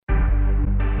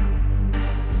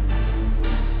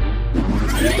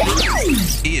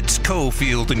It's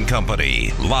Cofield and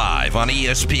Company, live on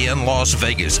ESPN Las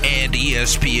Vegas and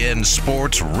ESPN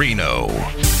Sports Reno.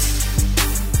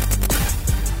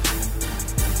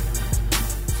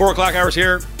 4 o'clock hours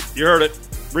here. You heard it.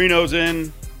 Reno's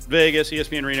in Vegas,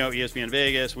 ESPN Reno, ESPN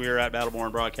Vegas. We are at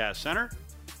Battleborn Broadcast Center.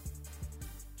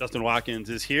 Justin Watkins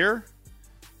is here.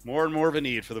 More and more of a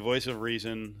need for the voice of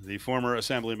reason, the former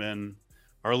assemblyman,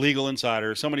 our legal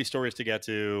insider. So many stories to get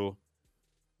to.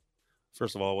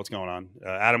 First of all, what's going on?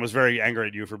 Adam was very angry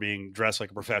at you for being dressed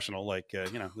like a professional. This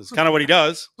is kind of what he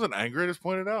does. I wasn't angry. I just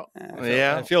pointed out.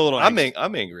 I feel a little. I'm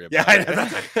angry about it. It.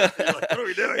 Like, what are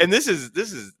we doing? And this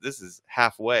is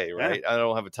halfway, right? Yeah. I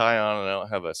don't have a tie on and I don't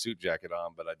have a suit jacket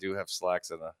on, but I do have slacks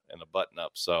and a button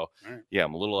up. So yeah,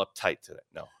 I'm a little uptight today.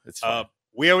 No, it's fine.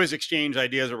 We always exchange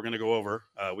ideas that we're going to go over.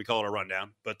 We call it a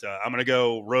rundown, but I'm going to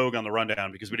go rogue on the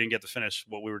rundown because we didn't get to finish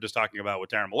what we were just talking about with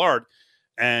Darren Millard.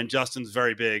 And Justin's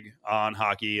very big on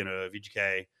hockey and a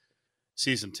VGK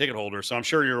season ticket holder. So I'm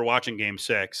sure you were watching Game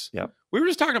 6. Yep. We were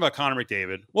just talking about Connor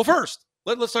McDavid. Well, first,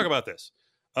 let's talk about this.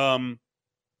 Have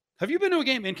you been to a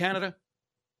game in Canada?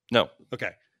 No.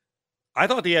 Okay. I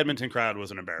thought the Edmonton crowd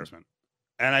was an embarrassment.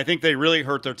 And I think they really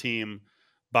hurt their team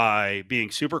by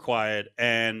being super quiet.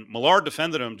 And Millard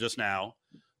defended them just now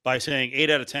by saying 8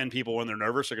 out of 10 people when they're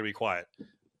nervous are going to be quiet.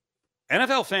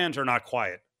 NFL fans are not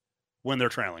quiet when they're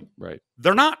trailing. Right.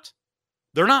 They're not.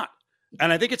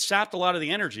 And I think it sapped a lot of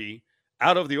the energy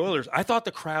out of the Oilers. I thought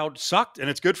the crowd sucked, and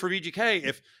it's good for VGK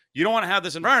if you don't want to have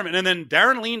this environment. And then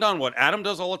Darren leaned on what Adam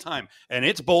does all the time, and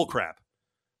it's bull crap.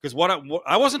 Because what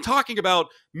I wasn't talking about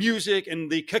music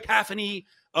and the cacophony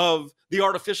of the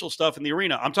artificial stuff in the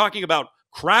arena. I'm talking about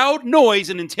crowd noise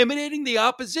and intimidating the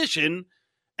opposition.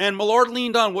 And Millard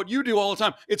leaned on what you do all the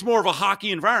time. It's more of a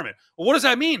hockey environment. Well, what does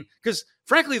that mean? Because,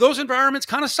 frankly, those environments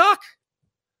kind of suck.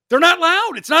 They're not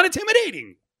loud. It's not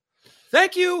intimidating.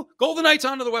 Thank you. Golden Knights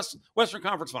on to the Western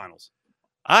Conference Finals.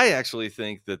 I actually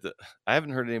think that I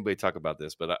haven't heard anybody talk about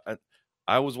this, but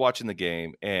I was watching the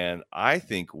game, and I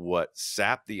think what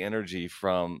sapped the energy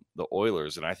from the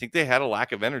Oilers, and I think they had a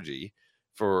lack of energy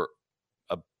for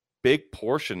a big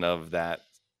portion of that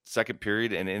second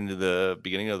period and into the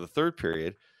beginning of the third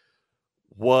period,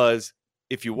 was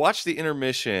if you watch the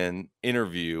intermission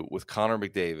interview with Connor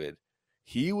McDavid,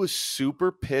 he was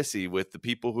super pissy with the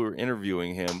people who were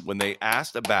interviewing him when they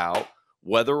asked about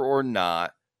whether or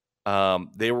not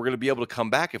they were going to be able to come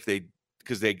back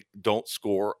because they don't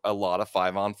score a lot of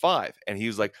 5-on-5. And he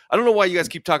was like, I don't know why you guys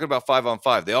keep talking about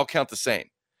 5-on-5. They all count the same.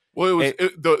 Well,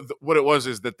 what it was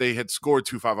is that they had scored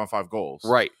 2 5-on-5 goals.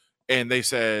 Right. And they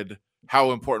said,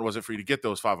 how important was it for you to get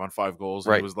those 5-on-5 goals?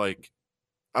 And right. It was like,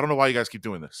 I don't know why you guys keep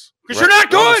doing this. Because you're not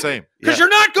good. Because you're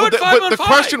not good 5-on-5. But the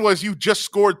question was, you just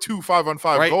scored 2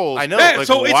 5-on-5 goals. I know. Yeah, like,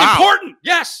 so it's important.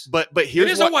 Yes. But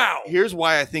here's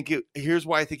why I think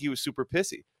he was super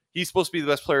pissy. He's supposed to be the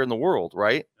best player in the world,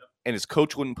 right? Yep. And his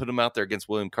coach wouldn't put him out there against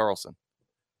William Karlsson.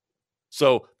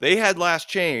 So they had last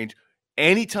change.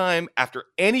 Anytime after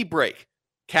any break,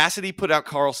 Cassidy put out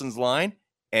Karlsson's line,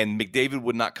 and McDavid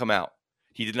would not come out.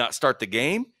 He did not start the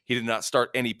game. He did not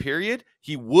start any period.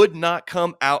 He would not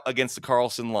come out against the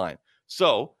Karlsson line.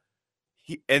 So,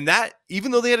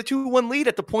 even though they had a 2-1 lead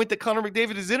at the point that Connor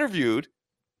McDavid is interviewed,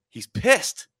 he's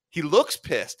pissed. He looks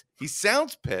pissed. He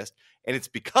sounds pissed. And it's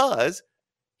because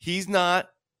he's not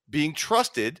being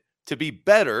trusted to be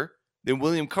better than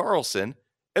William Karlsson.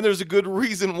 And there's a good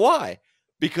reason why.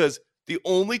 Because the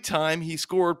only time he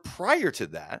scored prior to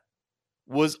that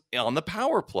was on the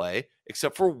power play,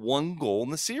 except for 1 goal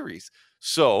in the series.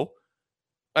 So,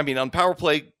 I mean, on power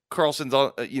play, Karlsson's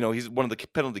on. He's one of the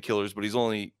penalty killers, but he's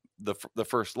only the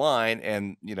first line,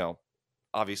 and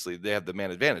obviously they have the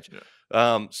man advantage.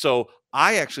 Yeah. So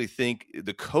I actually think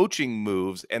the coaching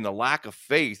moves and the lack of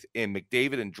faith in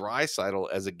McDavid and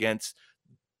Draisaitl as against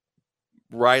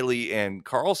Riley and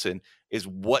Karlsson is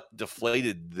what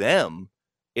deflated them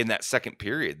in that second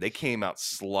period. They came out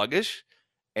sluggish.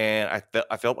 And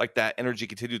I felt like that energy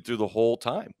continued through the whole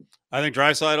time. I think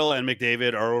Draisaitl and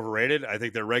McDavid are overrated. I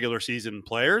think they're regular season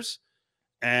players,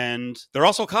 and they're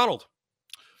also coddled.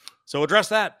 So address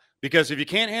that, because if you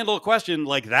can't handle a question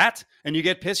like that and you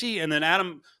get pissy, and then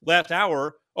Adam last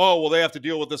hour, oh, well, they have to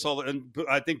deal with this all. And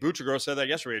I think Bouchagros said that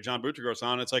yesterday, John Bouchagros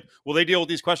on. It's like, well, they deal with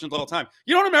these questions all the time.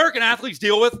 You know what American athletes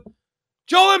deal with?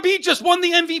 Joel Embiid just won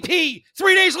the MVP.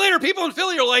 3 days later, people in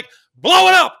Philly are like, blow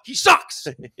it up. He sucks.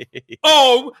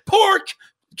 Oh, poor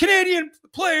Canadian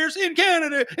players in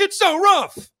Canada. It's so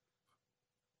rough.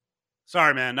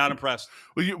 Sorry, man. Not impressed.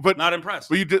 Not impressed.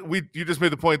 Well, you just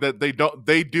made the point that they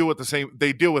deal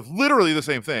with literally the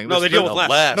same thing. No, they deal with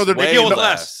less. No, they deal with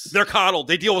less. They're coddled.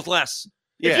 They deal with less.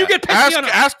 If you get pissy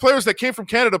ask players that came from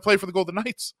Canada to play for the Golden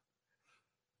Knights.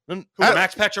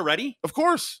 Max Pacioretty? Of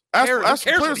course. Ask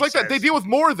players like that. They deal with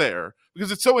more there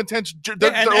because it's so intense. And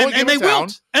they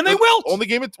wilt. And they wilt. Only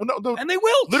game in no. And they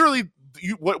wilt. Literally,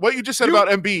 what you just said about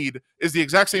Embiid is the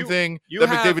exact same thing that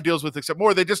McDavid deals with, except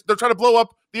more. They're trying to blow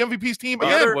up the MVP's team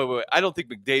again. Wait. I don't think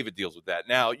McDavid deals with that.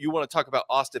 Now, you want to talk about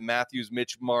Austin Matthews,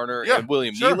 Mitch Marner, and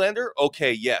William Nylander?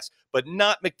 Okay, yes. But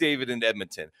not McDavid in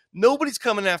Edmonton. Nobody's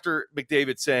coming after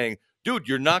McDavid saying, dude,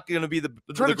 you're not going to be the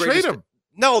trying to greatest. Trade him.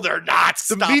 No, they're not.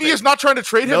 The media's not trying to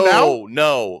trade him now?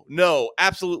 No,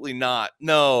 absolutely not.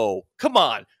 No. Come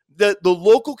on. The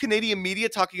local Canadian media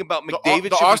talking about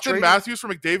McDavid. The Austin Matthews for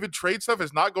McDavid trade stuff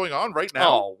is not going on right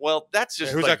now. Oh, well, that's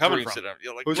just who's that coming from?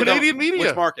 Canadian media.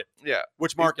 Which market? Yeah.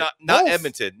 Which market? Not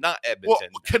Edmonton. Not Edmonton.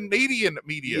 Well, Canadian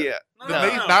media.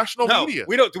 Yeah. National media.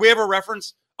 We don't. Do we have a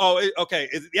reference? Oh, okay.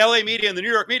 Is the LA media and the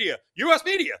New York media, U.S.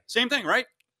 media, same thing, right?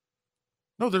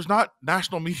 No, there's not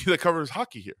national media that covers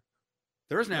hockey here.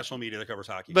 There is national media that covers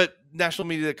hockey. But national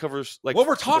media that covers like what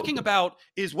we're talking about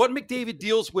is what McDavid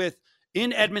deals with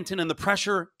in Edmonton and the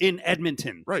pressure in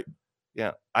Edmonton. Right.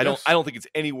 Yeah. I don't think it's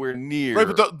anywhere near right,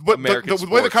 but the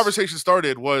way the conversation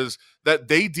started was that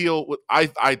they deal with I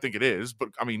think it is, but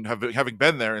I mean having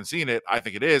been there and seen it, I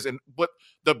think it is. And what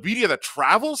the media that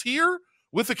travels here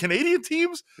with the Canadian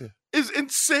teams is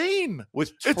insane.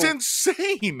 It's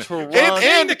insane.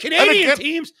 And the Canadian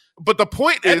teams. But the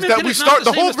point is that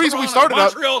the whole reason we started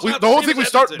out,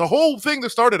 the whole thing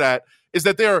that started at is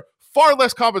that they are far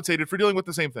less compensated for dealing with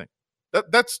the same thing.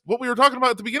 That's what we were talking about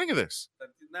at the beginning of this.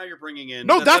 Now you're bringing in.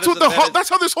 No, that's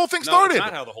how this whole thing started.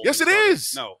 That's not how the whole yes, thing it started.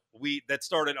 is. No, that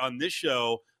started on this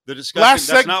show. The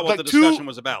discussion. That's not what the discussion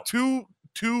was about.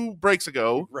 Two breaks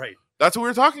ago. Right. That's what we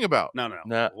were talking about.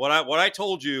 No. What I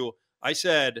told you, I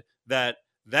said that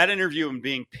interview and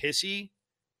being pissy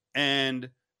and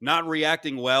not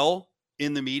reacting well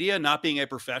in the media, not being a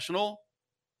professional,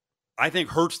 I think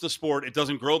hurts the sport. It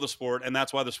doesn't grow the sport, and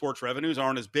that's why the sports revenues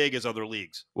aren't as big as other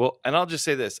leagues. Well, and I'll just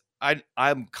say this.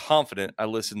 I'm confident I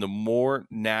listen to more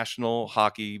national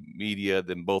hockey media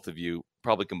than both of you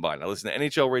probably combined. I listen to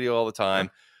NHL radio all the time.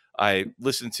 I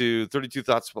listen to 32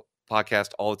 Thoughts podcast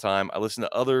all the time. I listen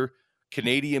to other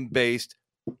Canadian-based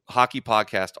hockey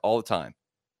podcasts all the time.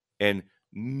 And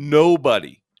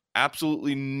nobody,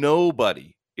 absolutely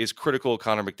nobody, is critical of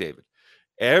Connor McDavid.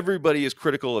 Everybody is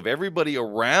critical of everybody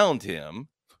around him,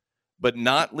 but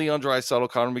not Leon Draisaitl,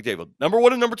 Connor McDavid. Number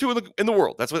one and number two in the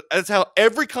world. That's how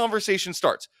every conversation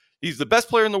starts. He's the best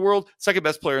player in the world, second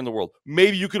best player in the world.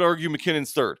 Maybe you could argue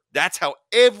McKinnon's third. That's how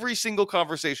every single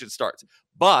conversation starts.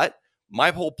 But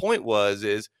my whole point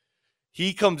is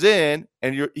he comes in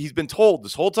and he's been told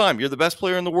this whole time, you're the best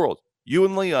player in the world. You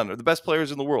and Leon are the best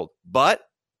players in the world. But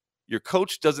your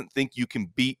coach doesn't think you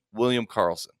can beat William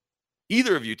Karlsson.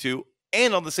 Either of you two,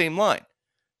 and on the same line.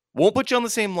 Won't put you on the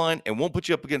same line and won't put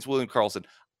you up against William Karlsson.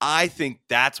 I think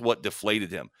that's what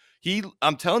deflated him.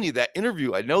 I'm telling you, that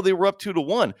interview, I know they were up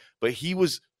 2-1, but he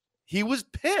was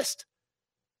pissed.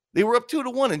 They were up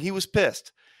 2-1 and he was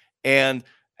pissed. And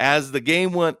as the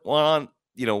game went on,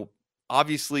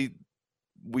 obviously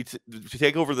to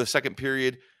take over the second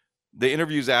period, the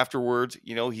interviews afterwards,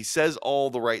 he says all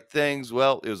the right things.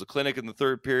 Well, it was a clinic in the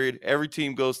third period. Every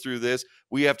team goes through this.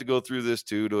 We have to go through this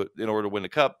too in order to win the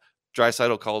cup.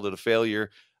 Draisaitl called it a failure.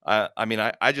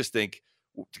 I just think,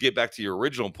 to get back to your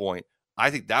original point, I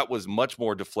think that was much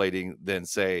more deflating than,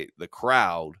 say, the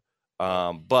crowd.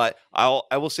 But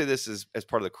I will say this as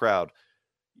part of the crowd.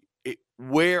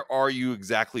 Where are you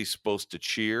exactly supposed to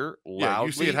cheer loudly? Yeah,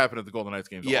 you see it happen at the Golden Knights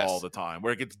games all the time,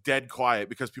 where it gets dead quiet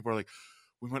because people are like,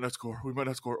 we might not score.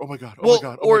 Oh my God. Oh my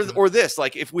God. Or this,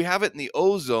 like, if we have it in the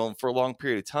O-zone for a long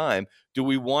period of time, do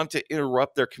we want to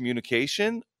interrupt their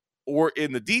communication? Or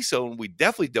in the D zone, we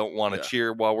definitely don't want to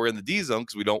cheer while we're in the D zone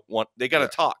because they got to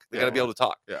talk. They got to be able to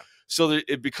talk. Yeah. So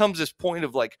it becomes this point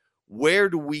of like, where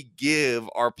do we give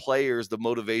our players the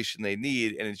motivation they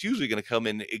need? And it's usually going to come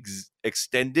in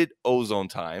extended O-zone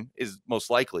time is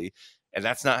most likely. And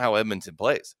that's not how Edmonton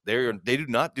plays. They do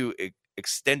not do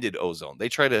extended O-zone. They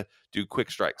try to do quick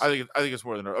strikes. I think it's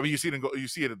more than. I mean, you see it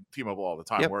in T-Mobile all the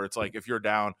time, where it's like if you're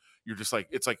down, you're just like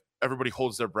it's like everybody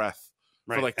holds their breath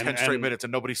for like 10 straight minutes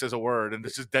and nobody says a word and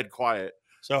it's just dead quiet.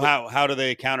 So how do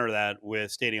they counter that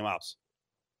with stadium ops?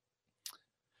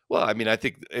 Well, I mean, I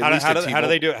think how do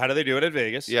they do it? How do they do it at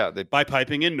Vegas? Yeah, by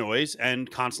piping in noise and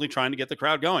constantly trying to get the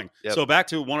crowd going. Yep. So back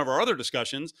to one of our other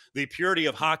discussions, the purity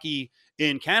of hockey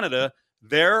in Canada.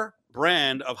 Their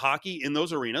brand of hockey in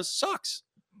those arenas sucks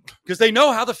because they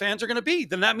know how the fans are going to be.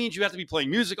 Then that means you have to be playing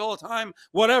music all the time,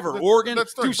 whatever. Oregon,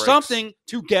 do something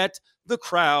to get the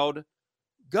crowd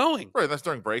going. Right, that's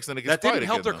during breaks. Then it gets That didn't quiet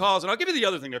help again, their calls. And I'll give you the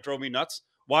other thing that drove me nuts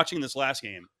watching this last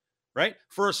game. Right?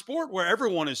 For a sport where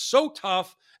everyone is so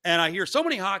tough, and I hear so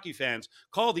many hockey fans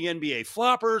call the NBA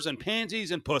floppers and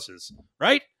pansies and pusses,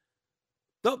 right?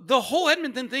 The whole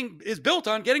Edmonton thing is built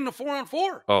on getting the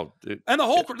 4-on-4. Oh, dude. And the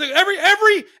whole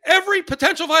every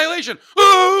potential violation.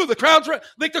 Oh, the crowd's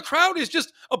like the crowd is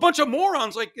just a bunch of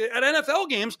morons like at NFL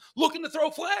games looking to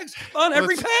throw flags on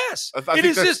every pass. I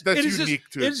think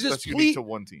that's unique to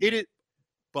one team. It is,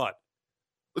 but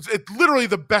it's literally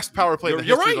the best power play in the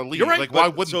history of the league. You're right. Like, why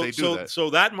wouldn't they do that?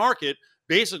 So that market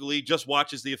basically just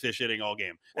watches the officiating all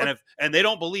game, and they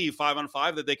don't believe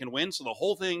 5-on-5 that they can win. So the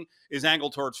whole thing is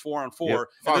angled towards 4-on-4.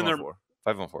 Yep. And then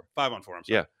 5-on-4. 5-on-4. I'm sorry.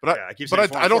 Yeah, but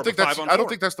I don't think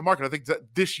that's the market. I think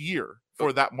that this year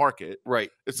for that market, right,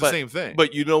 it's the same thing.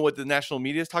 But you know what the national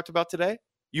media has talked about today?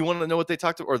 You want to know what they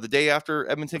talked about, or the day after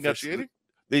Edmonton got officiating?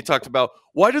 They talked about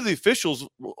why do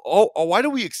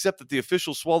we accept that the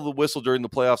officials swallow the whistle during the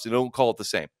playoffs and don't call it the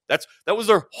same? That was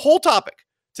their whole topic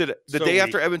today. The day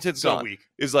after Edmonton's gone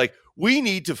is like, we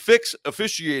need to fix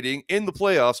officiating in the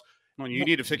playoffs. Well, you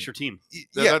need to fix your team.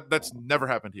 That's never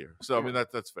happened here. So I mean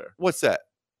that's fair. What's that?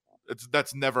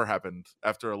 That's never happened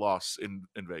after a loss in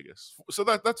Vegas. So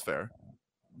that's fair.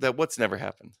 That what's never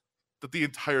happened? That the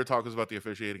entire talk was about the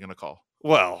officiating in a call.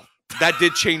 Well, that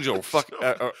did change a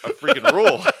freaking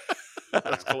rule.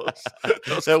 That's close.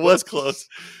 That was close.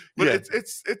 But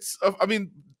it's. I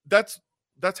mean, that's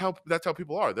how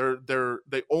people are.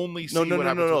 They only see what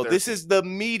happens. No. This is the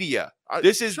media.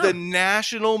 This is the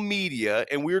national media,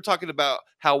 and we were talking about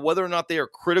how whether or not they are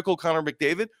critical Connor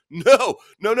McDavid.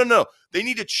 No. They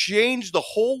need to change the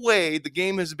whole way the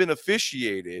game has been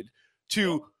officiated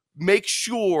to make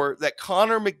sure that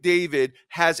Connor McDavid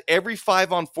has every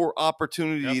 5-on-4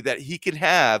 opportunity that he can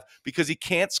have, because he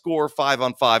can't score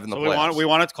 5-on-5 in the playoffs. We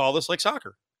want to call this like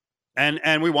soccer,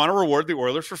 and we want to reward the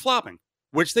Oilers for flopping,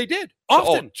 which they did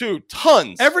often.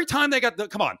 Tons. Every time they got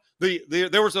come on.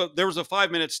 There was a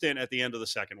 5-minute stint at the end of the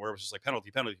second where it was just like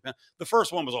penalty. The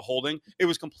first one was a holding. It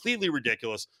was completely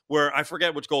ridiculous. Where I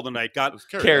forget which Golden Knight got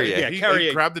Carrier. Yeah,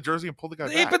 Carrier grabbed the jersey and pulled the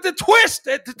guy back. But the twist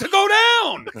to go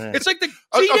down. It's like the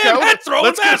GM head throw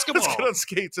in basketball. Let's get on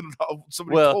skates and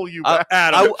somebody pull you back.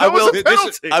 Adam, I will say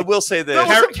this. That was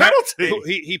a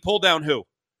penalty. He pulled down who?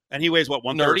 And he weighs what,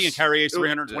 130, and Carrier's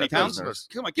 320 pounds.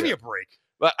 Come on, give me a break.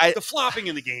 But the flopping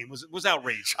in the game was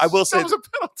outrageous. I will say that was a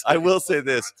penalty. I will say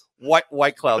this: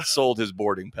 White Cloud sold his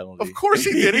boarding penalty. Of course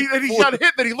he did. He got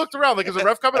hit. Then he looked around like, "Is a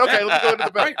ref coming? Okay, let me go into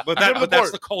the back." But that's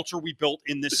the culture we built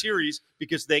in this series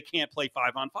because they can't play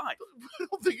 5-on-5. I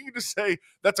don't think you can just say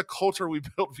that's a culture we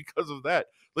built because of that.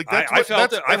 Like I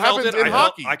felt it. in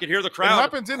hockey. I could hear the crowd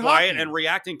quiet and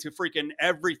reacting to freaking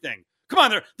everything. Come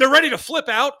on, they're ready to flip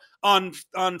out on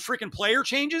freaking player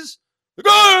changes. Like,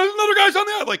 oh, another guy's on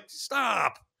the other. Like,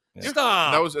 stop. Yeah.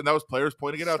 Stop. And that was players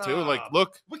pointing it out too. Like,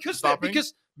 look,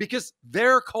 because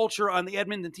their culture on the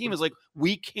Edmonton team is like,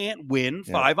 we can't win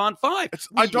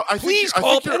 5-on-5. Please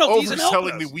call penalties and help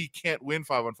us. The we can't win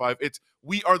 5-on-5.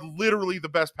 We are literally the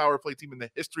best power play team in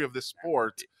the history of this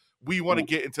sport. We want to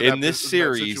get into that. In this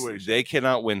series, they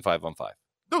cannot win 5-on-5.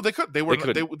 No, they could. They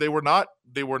were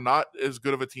not as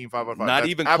good of a team 5-on-5. Not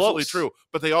even close. Absolutely true.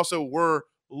 But they also were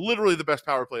literally the best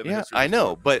power play in the history. I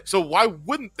know, but so why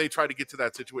wouldn't they try to get to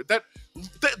that situation?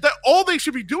 That all they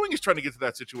should be doing is trying to get to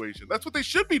that situation. That's what they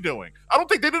should be doing. I don't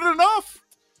think they did it enough.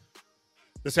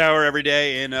 This hour every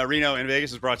day in Reno and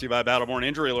Vegas is brought to you by Battleborn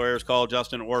Injury Lawyers. Call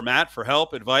Justin or Matt for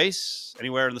help, advice,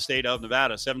 anywhere in the state of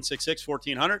Nevada.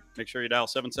 766-1400. Make sure you dial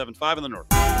 775 in the north.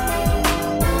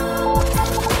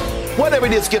 Whatever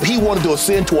it is, Skip, he wanted to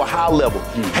ascend to a high level,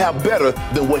 have better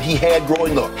than what he had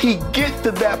growing up. He gets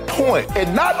to that point,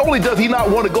 and not only does he not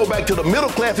want to go back to the middle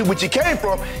class in which he came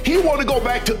from, he want to go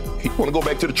back to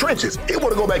the trenches. He want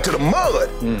to go back to the mud.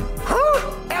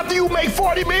 Huh? After you make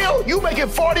 40 mil, you making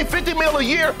 40, 50 mil a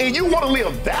year, and you want to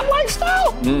live that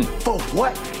lifestyle? For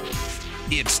what?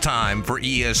 It's time for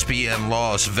ESPN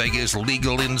Las Vegas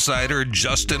legal insider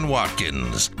Justin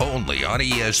Watkins, only on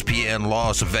ESPN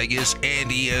Las Vegas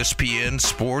and ESPN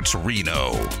Sports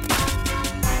Reno.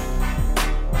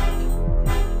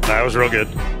 That was real good.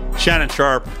 Shannon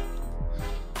Sharp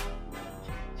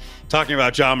talking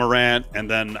about John Morant, and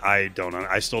then I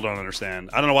still don't understand.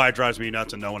 I don't know why it drives me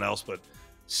nuts and no one else, but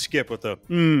Skip with the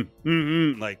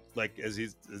like as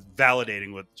he's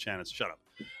validating what Shannon. Shut up.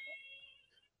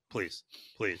 Please.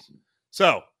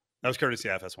 So that was courtesy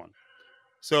FS1.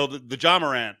 So the John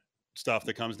Morant stuff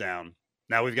that comes down.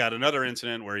 Now we've got another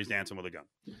incident where he's dancing with a gun.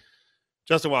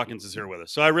 Justin Watkins is here with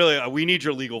us. So we need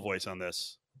your legal voice on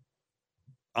this.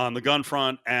 on the gun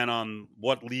front and on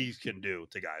what leagues can do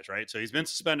to guys, right? So he's been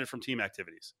suspended from team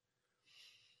activities.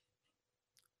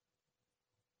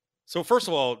 So first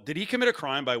of all, did he commit a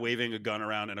crime by waving a gun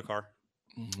around in a car?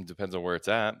 It depends on where it's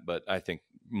at, but I think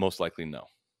most likely no.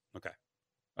 Okay.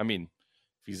 I mean,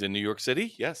 if he's in New York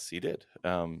City, yes, he did.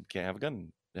 Can't have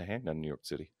a handgun in New York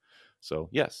City. So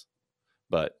yes.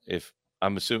 But if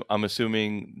I'm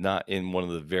assuming not in one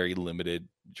of the very limited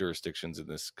jurisdictions in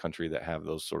this country that have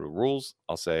those sort of rules,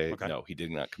 I'll say no, he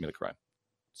did not commit a crime.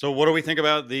 So what do we think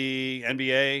about the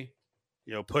NBA,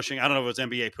 pushing? I don't know if it's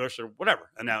NBA push or whatever.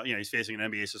 And now, he's facing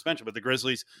an NBA suspension, but the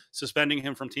Grizzlies suspending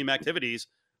him from team activities,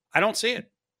 I don't see it.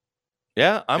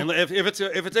 Yeah, if it's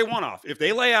a one-off, if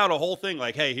they lay out a whole thing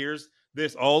like, hey, here's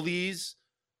all these,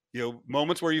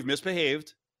 moments where you've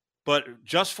misbehaved, but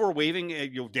just for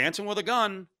waving, dancing with a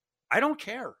gun, I don't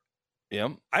care. Yeah,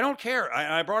 I don't care.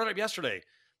 I brought it up yesterday.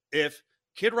 If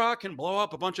Kid Rock can blow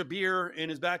up a bunch of beer in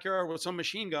his backyard with some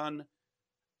machine gun,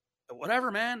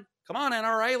 whatever, man. Come on,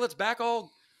 NRA. Let's back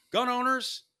all gun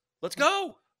owners. Let's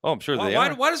go. Oh, I'm sure they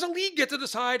are. Why does the league get to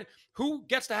decide who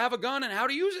gets to have a gun and how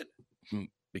to use it?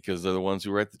 Because they're the ones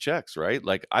who write the checks, right?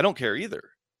 Like, I don't care either,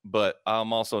 but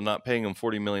I'm also not paying them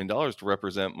 $40 million to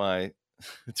represent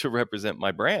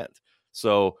my brand.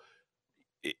 So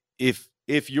if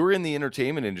you're in the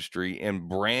entertainment industry and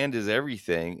brand is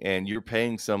everything, and you're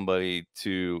paying somebody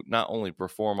to not only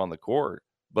perform on the court,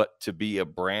 but to be a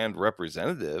brand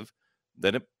representative,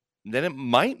 then it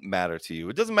might matter to you.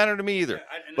 It doesn't matter to me either.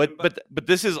 Yeah, but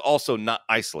this is also not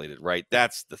isolated, right?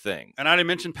 That's the thing. And I didn't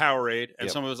mention Powerade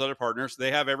and some of his other partners.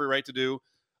 They have every right to do.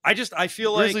 I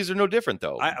feel like Grizzlies are no different,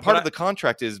 though. Part of the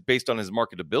contract is based on his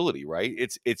marketability, right?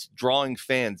 It's drawing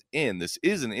fans in. This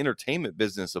is an entertainment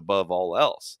business above all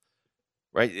else,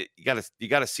 right? You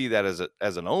got to see that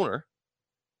as an owner,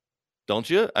 don't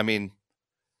you? I mean,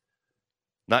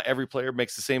 not every player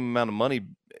makes the same amount of money,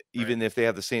 even if they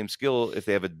have the same skill, if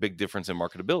they have a big difference in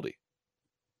marketability.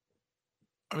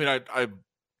 I mean, I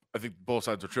think both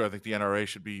sides are true. I think the NRA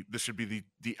should be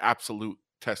the absolute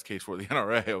test case for the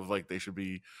NRA of like they should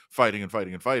be fighting,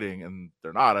 and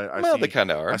they're not. They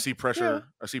kind of are. I see pressure.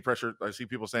 Yeah. I see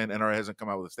people saying NRA hasn't come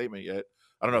out with a statement yet.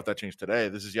 I don't know if that changed today.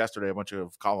 This is yesterday. A bunch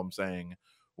of columns saying,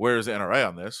 "Where's the NRA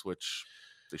on this?" Which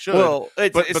they should. Well,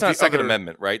 it's not Second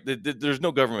Amendment, right? There's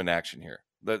no government action here.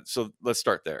 So let's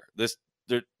start there.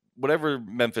 Whatever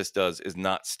Memphis does is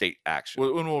not state action.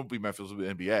 Well, it won't be Memphis, it will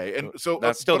be NBA, and so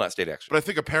that's still not state action. But I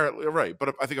think apparently right.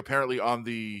 But I think apparently on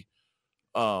the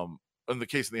in the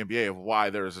case of the NBA of why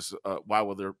there is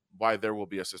why there will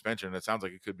be a suspension, it sounds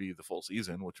like it could be the full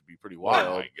season, which would be pretty wild.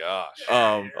 Oh my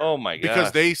gosh! Oh my gosh!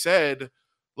 Because they said,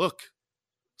 look,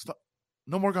 stop,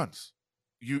 no more guns.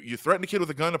 You threatened a kid with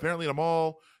a gun apparently in a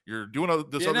mall. You're doing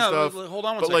this other stuff. Hold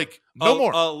on one second. Like, no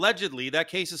more. Allegedly, that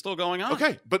case is still going on.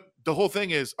 Okay, but the whole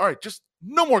thing is, all right, just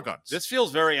no more guns. This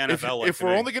feels very NFL-like. If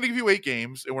we're only going to give you 8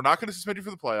 games and we're not going to suspend you for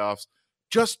the playoffs,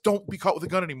 just don't be caught with a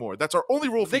gun anymore. That's our only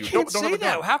rule for you. They can't say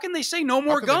that. How can they say no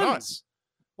more guns?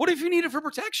 What if you need it for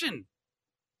protection?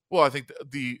 Well, I think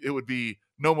it would be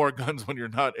no more guns when you're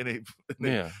not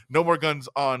no more guns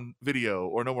on video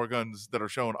or no more guns that are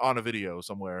shown on a video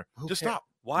somewhere. Just stop.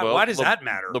 Why does that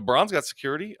matter? LeBron's got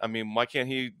security. I mean, why can't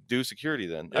he do security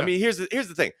then? Yeah. I mean, here's the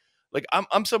thing. Like,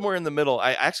 I'm somewhere in the middle.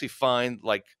 I actually find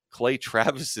like Clay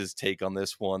Travis's take on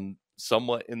this one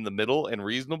somewhat in the middle and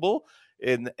reasonable,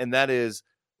 and that is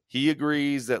he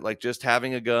agrees that like just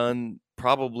having a gun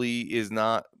probably is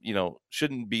not,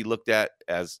 shouldn't be looked at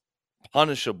as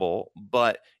punishable,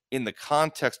 but in the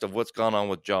context of what's gone on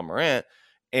with John Morant,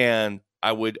 and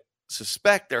I would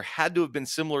suspect there had to have been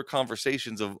similar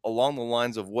conversations along the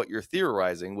lines of what you're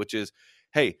theorizing, which is,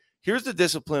 hey, here's the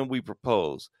discipline we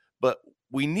propose, but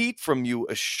we need from you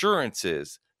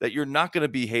assurances that you're not going to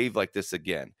behave like this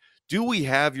again. Do we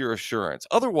have your assurance?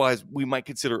 Otherwise, we might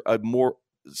consider a more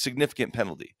significant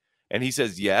penalty. And he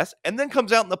says yes, and then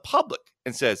comes out in the public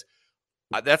and says,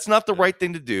 that's not the right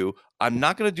thing to do. I'm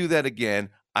not going to do that again.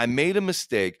 I made a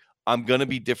mistake. I'm going to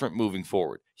be different moving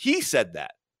forward. He said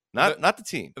that, not the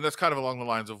team. And that's kind of along the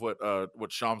lines of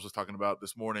what Shams was talking about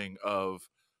this morning of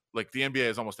like the NBA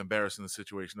is almost embarrassed in the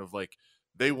situation of like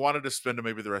they wanted to spend him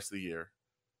maybe the rest of the year.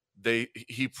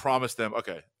 He promised them,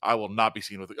 okay, I will not be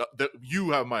seen with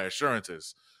you have my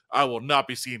assurances. I will not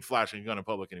be seen flashing a gun in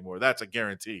public anymore. That's a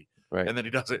guarantee. Right. And then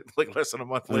he does it like less than a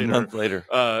month later.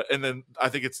 And then I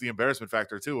think it's the embarrassment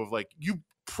factor too of like, you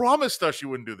promised us you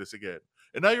wouldn't do this again.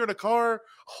 And now you're in a car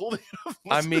holding up.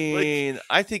 I mean,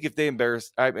 I think if they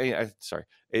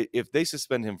if they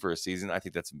suspend him for a season, I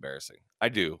think that's embarrassing. I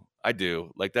do.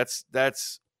 Like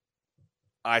that's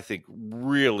I think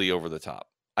really over the top.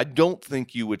 I don't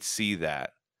think you would see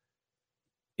that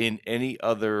in any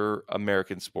other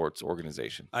American sports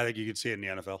organization. I think you could see it in the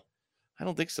NFL. I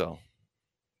don't think so.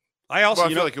 I also,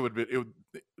 Well, I feel like it would.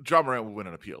 John Morant would win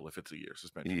an appeal if it's a year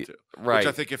suspension too. Right. Which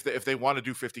I think if they want to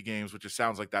do 50 games, which it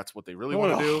sounds like that's what they really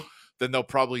want to do, then they'll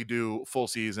probably do full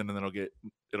season, and then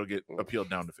it'll get appealed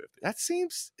down to 50.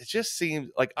 It just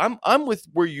seems like I'm with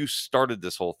where you started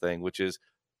this whole thing, which is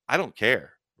I don't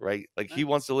care, right? Like he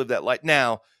wants to live that life.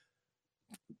 Now,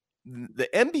 the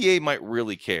NBA might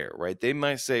really care, right? They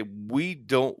might say we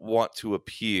don't want to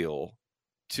appeal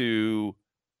to.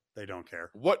 They don't care.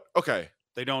 What? Okay.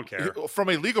 They don't care. From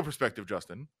a legal perspective,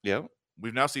 Justin. Yeah.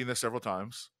 We've now seen this several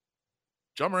times.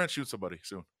 John Morant shoots somebody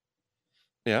soon.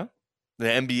 Yeah. The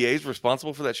NBA is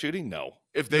responsible for that shooting? No.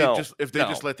 If they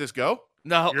just let this go?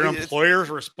 No. Your employer's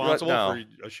responsible for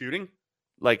a shooting?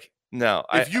 Like, no.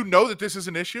 If you know that this is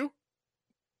an issue?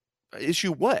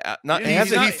 Issue what?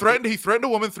 He threatened a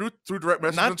woman through direct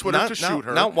message on Twitter to shoot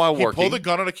her. Not while working. He pulled a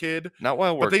gun on a kid. Not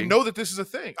while working. But they know that this is a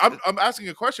thing. I'm asking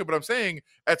a question, but I'm saying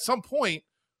at some point,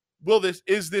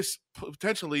 is this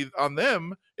potentially on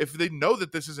them if they know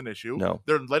that this is an issue? No.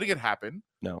 They're letting it happen.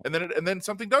 No. And then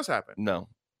something does happen. No.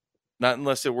 Not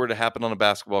unless it were to happen on a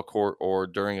basketball court or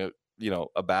during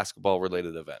a basketball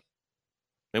related event.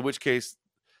 In which case,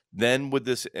 then would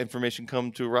this information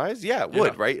come to rise? Yeah, it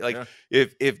would, right? Like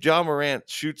if John Morant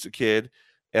shoots a kid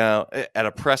at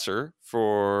a presser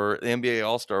for the NBA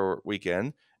All-Star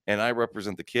weekend and I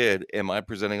represent the kid, am I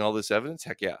presenting all this evidence?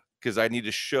 Heck yeah. Because I need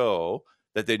to show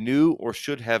that they knew or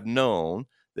should have known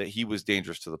that he was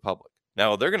dangerous to the public.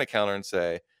 Now, they're going to counter and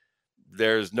say,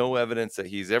 there's no evidence that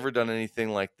he's ever done anything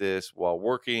like this while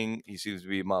working. He seems to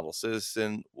be a model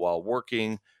citizen while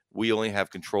working. We only have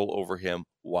control over him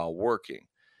while working.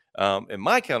 And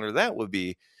my counter to that would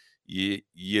be, he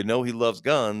loves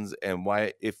guns, and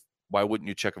why wouldn't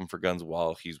you check him for guns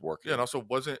while he's working? Yeah, and also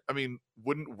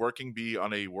wouldn't working be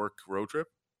on a work road trip?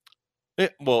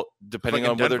 Well, depending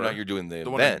on whether or not you're doing the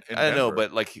event. I know,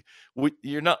 but like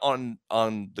you're not on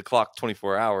the clock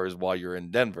 24 hours while you're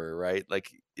in Denver, right? Like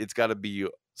it's got to be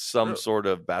some sort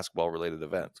of basketball related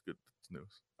event. That's good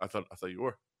news. I thought you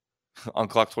were on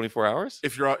clock 24 hours.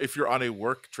 If you're on a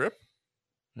work trip,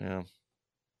 yeah,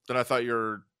 then I thought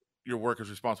your work is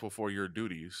responsible for your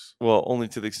duties. Well, only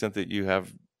to the extent that you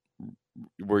have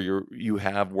you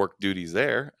have work duties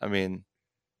there. I mean.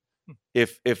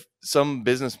 If some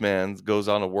businessman goes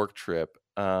on a work trip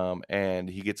and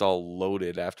he gets all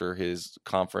loaded after his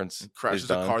conference crashes is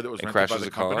done, a car that was rented by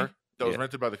the company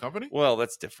rented by the company, well,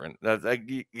 that's different.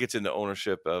 That gets into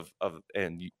ownership of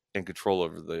and control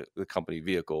over the company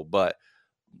vehicle. But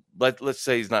let's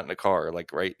say he's not in a car,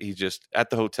 like right, he's just at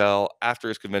the hotel after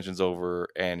his convention's over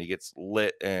and he gets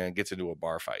lit and gets into a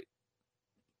bar fight.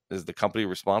 Is the company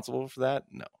responsible for that?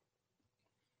 No.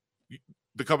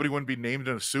 The company wouldn't be named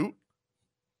in a suit?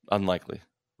 Unlikely.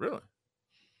 Really?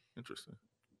 Interesting.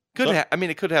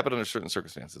 It could happen under certain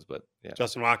circumstances, but yeah.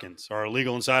 Justin Watkins, our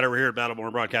legal insider. We're here at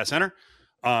Battleborn Broadcast Center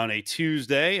on a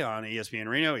Tuesday on ESPN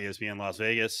Reno, ESPN Las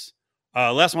Vegas.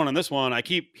 Last one on this one, I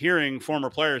keep hearing former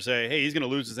players say, hey, he's going to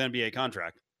lose his NBA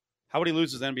contract. How would he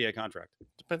lose his NBA contract?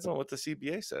 Depends on what the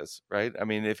CBA says, right? I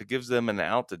mean, if it gives them an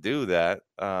out to do that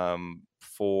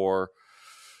for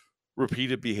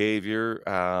repeated behavior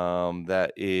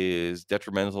that is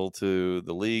detrimental to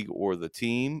the league or the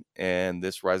team, and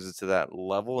this rises to that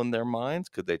level in their minds,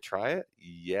 could they try it?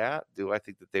 Yeah. Do I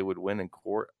think that they would win in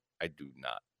court? I do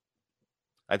not.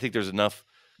 I think there's enough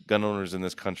gun owners in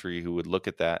this country who would look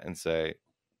at that and say,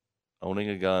 owning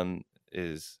a gun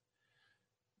is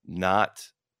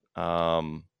not,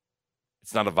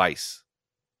 it's not a vice.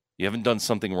 You haven't done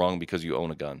something wrong because you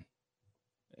own a gun.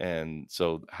 And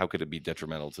so how could it be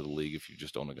detrimental to the league if you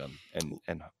just own a gun and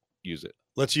use it?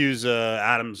 Let's use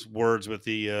Adam's words with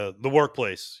the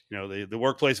workplace, the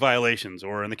workplace violations,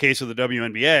 or in the case of the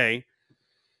WNBA,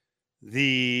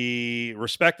 the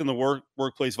respect in the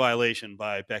workplace violation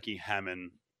by Becky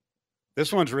Hammon.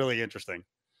 This one's really interesting.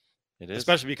 It is.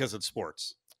 Especially because it's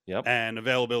sports. Yep. And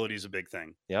availability is a big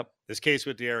thing. Yep. This case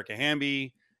with De'Arica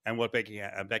Hamby and what Becky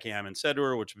Hammon said to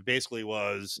her, which basically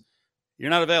was,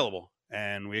 you're not available.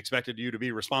 And we expected you to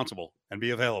be responsible and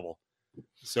be available.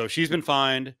 So she's been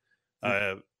fined,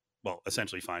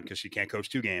 essentially fined because she can't coach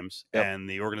 2 games. Yep. And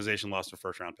the organization lost her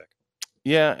first-round pick.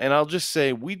 Yeah, and I'll just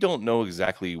say we don't know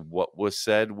exactly what was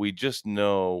said. We just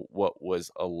know what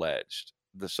was alleged.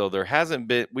 So there hasn't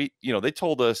been they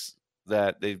told us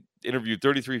that they interviewed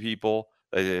 33 people.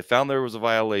 They found there was a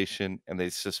violation and they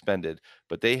suspended,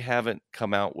 but they haven't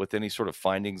come out with any sort of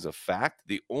findings of fact.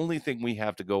 The only thing we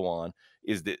have to go on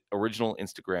is the original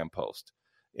Instagram post.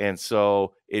 And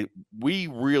so we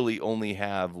really only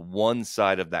have one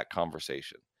side of that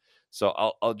conversation.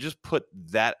 So I'll just put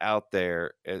that out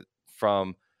there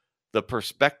from the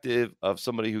perspective of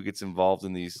somebody who gets involved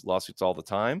in these lawsuits all the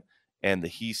time, and the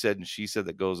he said and she said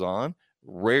that goes on.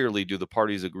 Rarely do the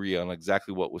parties agree on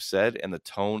exactly what was said and the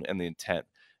tone and the intent.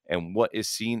 And what is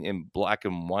seen in black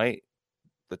and white,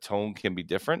 the tone can be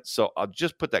different. So I'll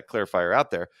just put that clarifier out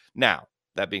there. Now,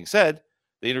 that being said,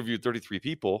 they interviewed 33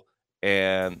 people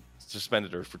and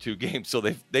suspended her for 2 games. So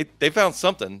they found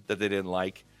something that they didn't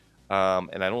like.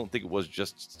 And I don't think it was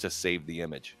just to save the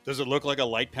image. Does it look like a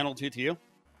light penalty to you?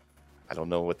 I don't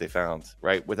know what they found,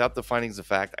 right? Without the findings of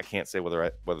fact, I can't say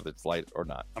whether it's light or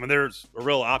not. I mean, there's a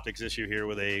real optics issue here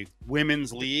with a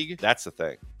women's league. That's the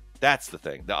thing.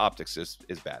 The optics is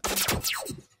bad.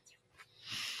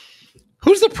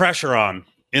 Who's the pressure on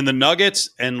in the Nuggets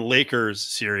and Lakers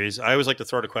series? I always like to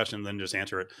throw out a question and then just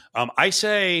answer it. I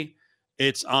say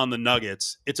it's on the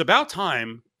Nuggets. It's about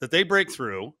time that they break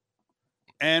through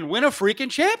and win a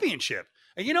freaking championship.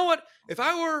 And you know what? If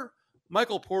I were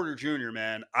Michael Porter Jr.,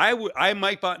 man, I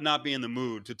might not be in the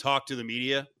mood to talk to the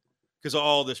media because of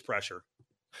all this pressure.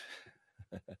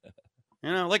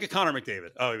 Like a Connor McDavid.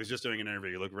 Oh, he was just doing an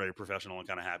interview. He looked very professional and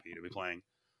kind of happy to be playing.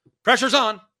 Pressure's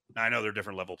on. I know they're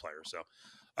different level players, so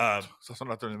so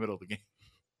not during the middle of the game.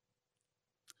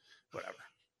 Whatever.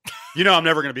 I'm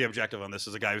never going to be objective on this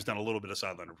as a guy who's done a little bit of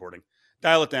sideline reporting.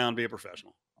 Dial it down. Be a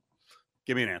professional.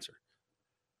 Give me an answer.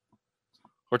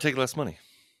 Or take less money.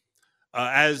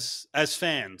 As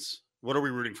fans, what are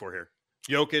we rooting for here?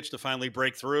 Jokic to finally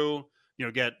break through,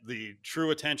 get the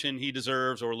true attention he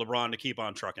deserves, or LeBron to keep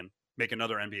on trucking, make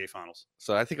another NBA Finals?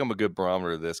 So I think I'm a good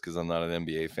barometer of this because I'm not an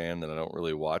NBA fan and I don't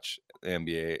really watch the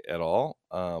NBA at all.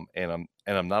 And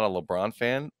I'm not a LeBron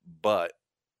fan, but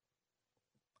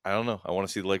I don't know. I want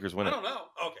to see the Lakers win it. I don't know.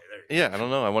 Okay, there you go. Yeah, I don't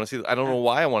know. I don't know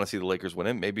why I want to see the Lakers win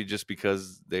it. Maybe just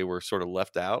because they were sort of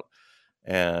left out,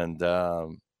 and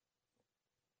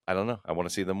I don't know. I want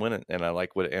to see them win it, and I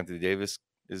like what Anthony Davis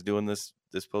is doing this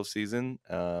postseason.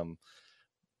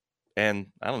 And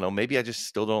I don't know. Maybe I just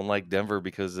still don't like Denver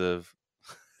because of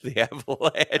the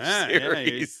Avalanche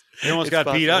series. You almost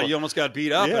got beat up. You almost got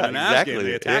beat up in an Avs game.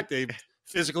 They attacked. They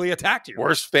physically attacked you.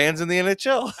 Worst fans in the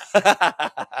NHL.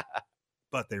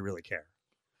 But they really care.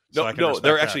 So no,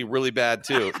 they're actually really bad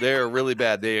too. They're really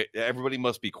bad. Everybody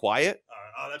must be quiet.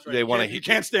 That's right. They want to. You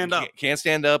can't stand up. Can't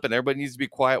stand up, and everybody needs to be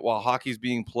quiet while hockey's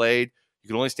being played. You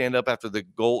can only stand up after the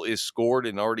goal is scored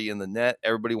and already in the net.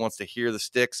 Everybody wants to hear the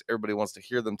sticks. Everybody wants to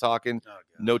hear them talking.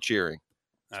 No cheering.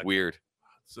 It's weird.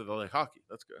 So they like hockey.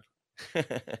 That's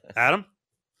good. Adam,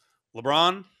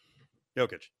 LeBron,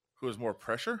 Jokic. Who has more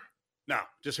pressure? No,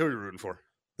 just who are you rooting for?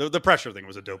 The pressure thing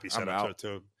was a dopey setup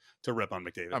to rip on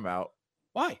McDavid. I'm out.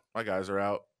 Why? My guys are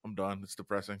out. I'm done. It's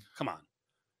depressing. Come on.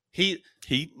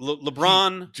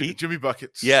 LeBron, Jimmy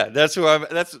Buckets. Yeah, that's who I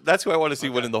want to see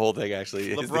winning the whole thing.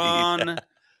 Actually,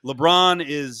 LeBron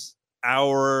is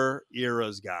our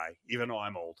era's guy, even though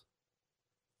I'm old.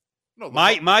 No,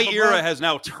 my era has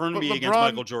now turned me against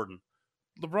Michael Jordan.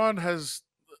 LeBron has,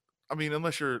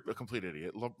 unless you're a complete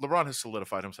idiot, LeBron has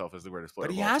solidified himself as the greatest player.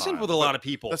 But he hasn't with a lot of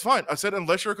people. That's fine. I said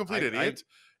unless you're a complete idiot.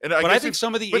 But I think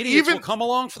some of the idiots will come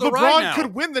along for the ride now. LeBron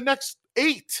could win the next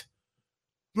 8.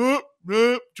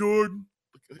 Jordan.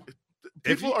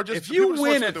 People are just. If you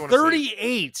win at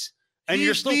 38 and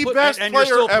you're still the best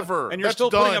player ever, and you're still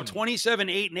putting up 27,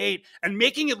 8, and 8, and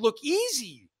making it look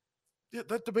easy,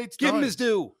 that debate's done. Give him his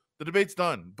due. The debate's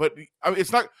done, but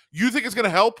it's not. You think it's going to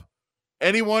help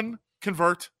anyone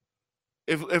convert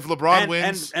if LeBron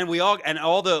wins? And we all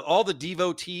the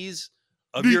devotees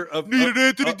of needed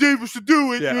Anthony Davis to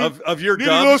do it. Yeah, of your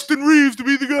needed Austin Reeves to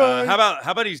be the guy.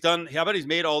 How about he's done? How about he's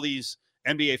made all these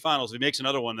NBA Finals? If he makes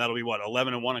another one, that'll be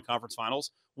 11-1 in conference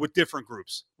finals with different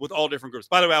groups, with all different groups.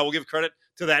 By the way, I will give credit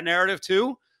to that narrative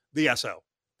too. The SO,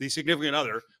 the significant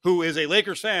other, who is a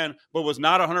Lakers fan but was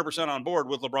not 100% on board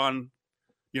with LeBron,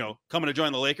 coming to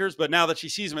join the Lakers. But now that she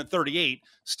sees him at 38,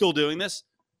 still doing this,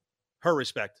 her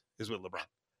respect is with LeBron.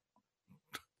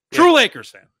 True Lakers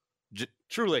fan.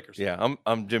 True Lakers. Yeah,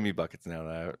 I'm Jimmy Buckets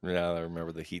now. Now I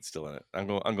remember the Heat's still in it. I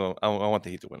want the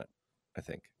Heat to win it. I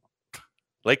think.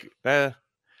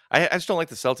 I just don't like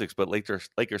the Celtics, but Lakers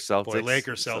Celtics. Boy,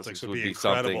 Lakers Celtics would be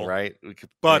incredible, something, right?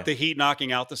 But the Heat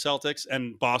knocking out the Celtics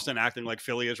and Boston acting like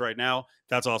Philly is right now,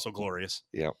 that's also glorious.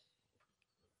 Yeah.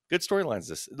 Good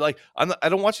storylines. I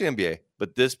don't watch the NBA,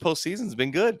 but this postseason's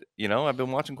been good. I've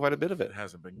been watching quite a bit of it. It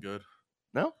hasn't been good.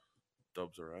 No?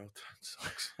 Dubs are out. It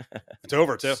sucks. It's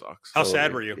over too. Sucks. How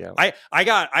sad were you? Yeah. I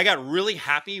got really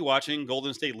happy watching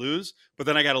Golden State lose, but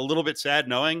then I got a little bit sad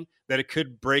knowing that it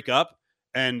could break up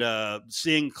and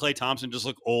seeing Klay Thompson just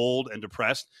look old and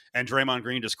depressed and Draymond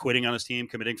Green just quitting on his team,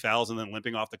 committing fouls and then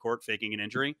limping off the court, faking an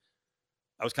injury.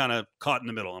 I was kind of caught in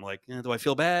the middle. I'm like, do I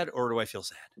feel bad or do I feel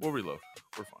sad? We'll reload.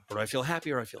 We're fine. Or do I feel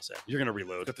happy or I feel sad? You're going to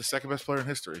reload. Got the second best player in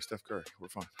history, Steph Curry. We're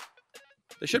fine.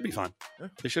 They should be fine. Yeah.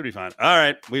 They should be fine. All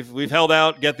right. We've held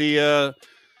out. Get the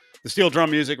steel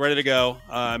drum music ready to go.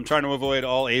 I'm trying to avoid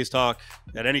all A's talk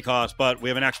at any cost, but we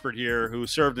have an expert here who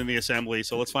served in the assembly.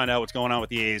 So let's find out what's going on with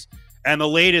the A's and the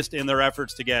latest in their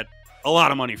efforts to get a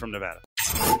lot of money from Nevada.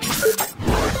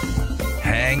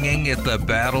 Hanging at the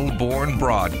Battleborn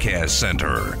Broadcast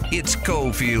Center, it's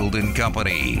Cofield and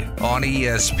Company on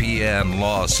ESPN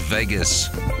Las Vegas.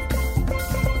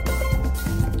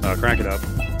 Crank it up.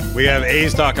 We have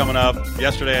A's talk coming up.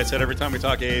 Yesterday I said every time we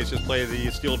talk A's, just play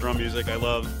the steel drum music I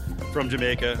love from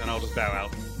Jamaica, and I'll just bow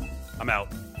out. I'm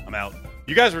out.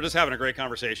 You guys were just having a great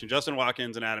conversation, Justin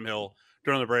Watkins and Adam Hill,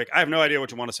 during the break. I have no idea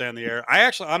what you want to say on the air.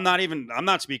 I'm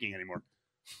not speaking anymore.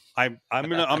 I'm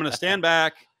gonna stand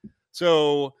back.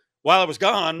 So while I was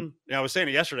gone, I was saying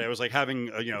it yesterday, I was like having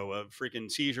a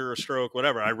freaking seizure or stroke,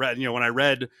 whatever. I read, when I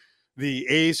read the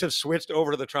A's have switched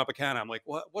over to the Tropicana, I'm like,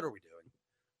 what are we doing?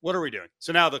 What are we doing?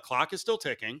 So now the clock is still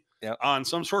ticking on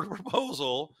some sort of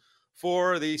proposal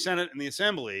for the Senate and the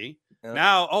Assembly. Yep.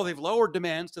 Now, they've lowered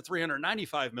demands to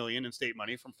 $395 million in state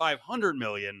money from $500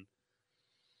 million.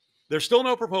 There's still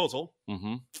no proposal.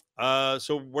 Mm-hmm.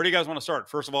 So where do you guys want to start?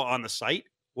 First of all, on the site,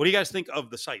 what do you guys think of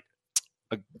the site?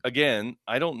 Again,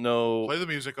 I don't know. Play the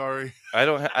music, Ari. I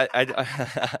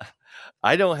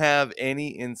don't have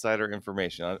any insider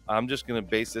information. I'm just going to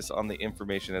base this on the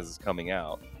information as it's coming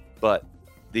out. But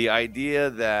the idea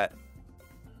that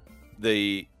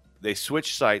they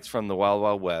switch sites from the Wild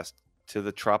Wild West to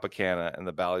the Tropicana and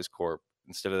the Bally's Corp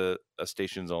instead of a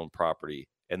station's own property,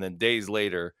 and then days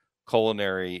later,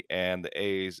 Culinary and the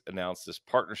A's announced this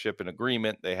partnership and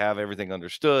agreement. They have everything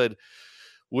understood.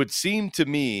 Would seem to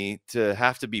me to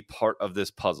have to be part of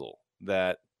this puzzle,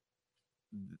 that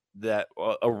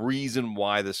a reason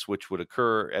why the switch would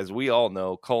occur. As we all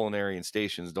know, Culinary and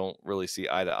stations don't really see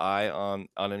eye to eye on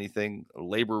anything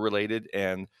labor related,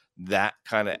 and that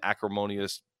kind of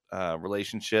acrimonious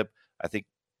relationship, I think,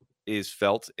 is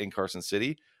felt in Carson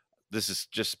City. This is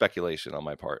just speculation on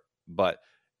my part, but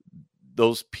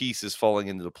those pieces falling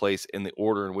into place in the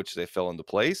order in which they fell into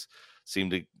place seem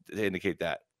to indicate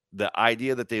that. The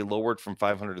idea that they lowered from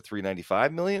 500 to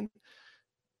 395 million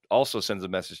also sends a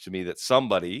message to me that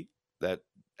somebody that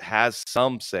has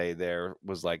some say there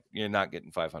was like, you're not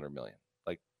getting 500 million.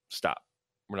 Like, stop.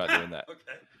 We're not doing that. Okay.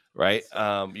 Right.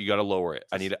 You got to lower it.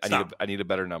 I need a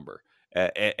better number.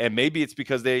 And maybe it's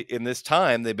because in this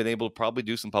time, they've been able to probably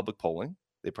do some public polling.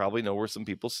 They probably know where some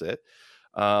people sit.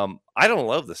 I don't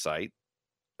love the site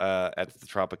at the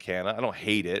Tropicana. I don't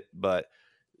hate it, but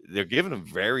they're giving them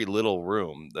very little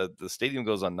room. The stadium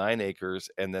goes on 9 acres,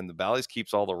 and then the Bally's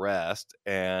keeps all the rest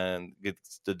and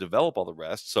gets to develop all the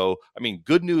rest. So, I mean,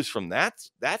 good news from that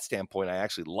standpoint, I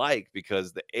actually like,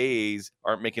 because the A's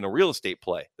aren't making a real estate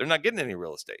play. They're not getting any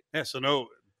real estate. Yeah, so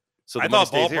So I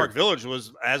thought Ballpark Village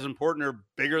was as important or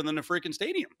bigger than the freaking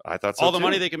stadium. I thought so, all the too.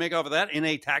 money they can make off of that in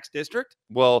a tax district.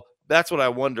 Well, that's what I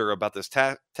wonder about this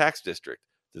tax district.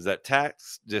 Does that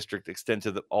tax district extend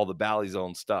to all the Bally's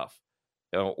own stuff?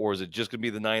 Or is it just going to be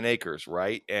the 9 acres,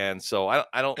 right? And so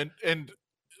I don't. And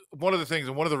one of the things,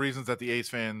 and one of the reasons that the A's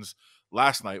fans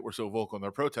last night were so vocal in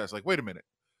their protest, like, wait a minute,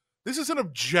 this is an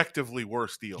objectively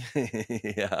worse deal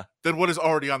than what is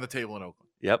already on the table in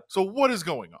Oakland. Yep. So what is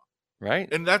going on?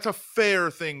 Right. And that's a fair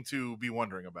thing to be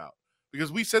wondering about,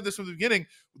 because we said this from the beginning.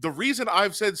 The reason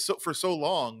I've said for so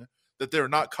long that they're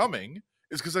not coming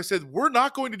is because I said we're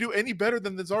not going to do any better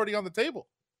than that's already on the table.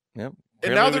 Yep.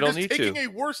 And now they're just taking a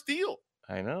worse deal.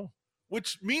 I know.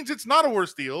 Which means it's not a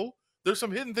worse deal. There's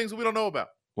some hidden things that we don't know about.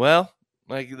 Well,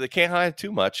 like, they can't hide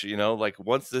too much, like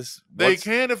they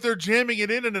can if they're jamming it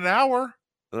in an hour.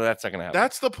 That's not going to happen.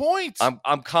 That's the point.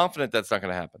 I'm confident that's not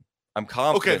going to happen. I'm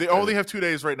confident. Okay, they only have 2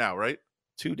 days right now, right?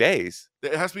 2 days.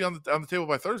 It has to be on the table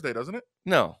by Thursday, doesn't it?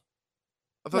 No.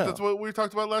 I thought that's what we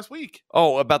talked about last week.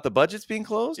 Oh, about the budgets being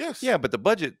closed? Yes. Yeah, but the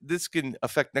budget, this can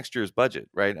affect next year's budget,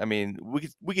 right? I mean,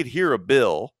 we could hear a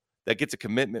bill that gets a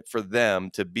commitment for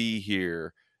them to be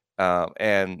here,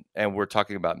 and we're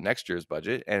talking about next year's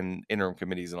budget and interim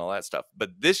committees and all that stuff.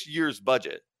 But this year's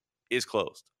budget is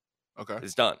closed. Okay.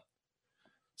 It's done.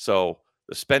 So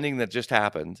the spending that just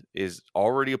happened is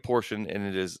already apportioned,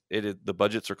 and the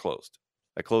budgets are closed.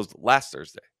 They closed last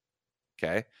Thursday.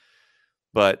 Okay.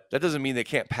 But that doesn't mean they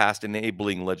can't pass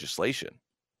enabling legislation,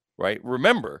 right?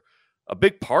 Remember, a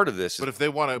big part of this. But if they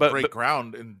want to break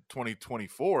ground in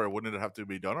 2024, wouldn't it have to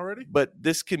be done already? But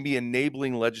this can be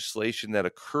enabling legislation that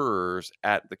occurs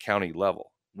at the county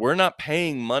level. We're not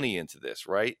paying money into this,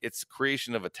 right? It's the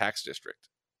creation of a tax district,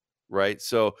 right?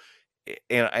 So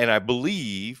And I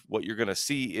believe what you're going to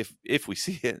see if we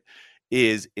see it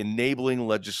is enabling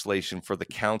legislation for the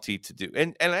county to do.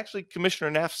 And actually,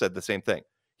 Commissioner Naff said the same thing.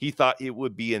 He thought it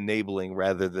would be enabling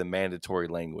rather than mandatory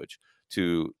language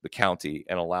to the county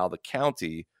and allow the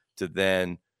county to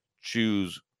then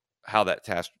choose how that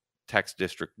tax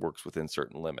district works within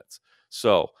certain limits.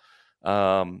 So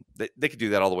they could do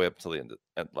that all the way up until the end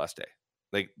of the last day.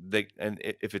 And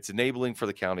if it's enabling for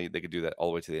the county, they could do that all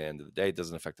the way to the end of the day. It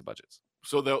doesn't affect the budgets.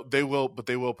 So they will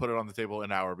put it on the table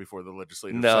an hour before the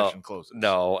legislative session closes.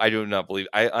 No, I do not believe.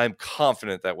 I'm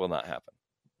confident that will not happen.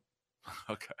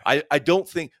 Okay. I don't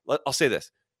think. I'll say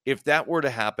this: if that were to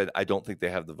happen, I don't think they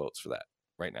have the votes for that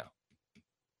right now.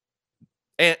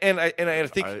 And I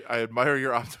think I admire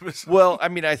your optimism. Well, I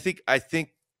mean, I think Steve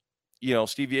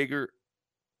Yeager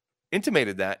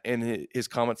intimated that in his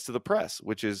comments to the press,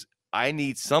 which is, I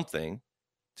need something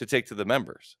to take to the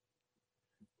members.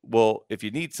 Well, if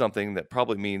you need something, that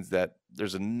probably means that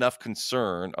there's enough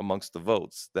concern amongst the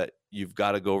votes that you've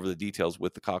got to go over the details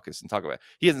with the caucus and talk about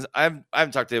it. I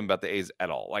haven't talked to him about the A's at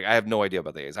all. Like, I have no idea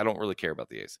about the A's. I don't really care about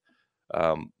the A's.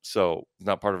 So it's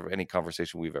not part of any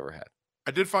conversation we've ever had.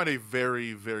 I did find a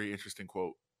very, very interesting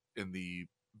quote in the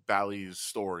Bally's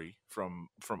story from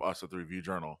us at the Review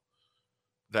Journal,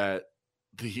 that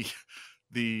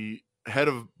the head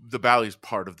of the Bally's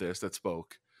part of this that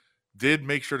spoke did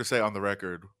make sure to say on the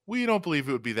record, we don't believe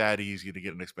it would be that easy to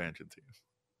get an expansion team.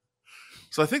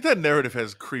 So I think that narrative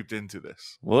has creeped into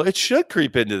this. Well, it should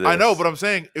creep into this. I know, but I'm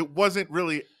saying it wasn't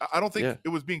really, I don't think it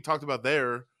was being talked about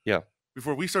there. Yeah.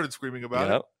 Before we started screaming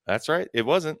about it. That's right. It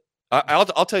wasn't.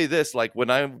 I'll tell you this, like, when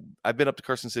I've been up to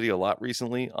Carson City a lot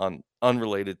recently on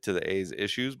unrelated to the A's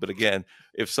issues. But again,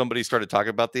 if somebody started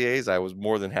talking about the A's, I was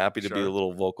more than happy to be a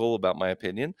little vocal about my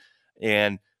opinion.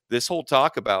 And this whole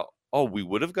talk about, we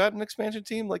would have gotten an expansion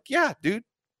team. Like, yeah, dude,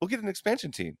 we'll get an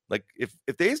expansion team. Like, if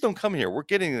the A's don't come here, we're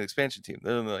getting an expansion team.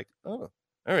 Then they're like, oh,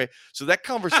 all right. So that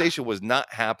conversation was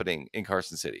not happening in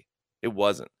Carson City. It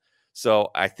wasn't.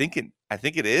 So I think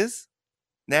it is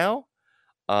now.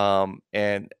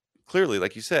 And clearly,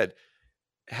 like you said,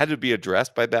 had to be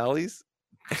addressed by Bally's.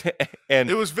 And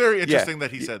it was very interesting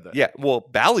that he said that. Yeah. Well,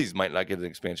 Bally's might not get an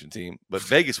expansion team, but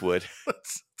Vegas would.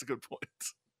 That's a good point.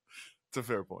 It's a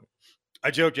fair point.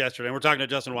 I joked yesterday, and we're talking to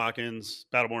Justin Watkins,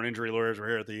 Battleborn injury lawyers. We're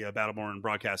here at the Battleborn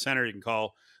Broadcast Center. You can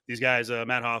call these guys,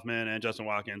 Matt Hoffman and Justin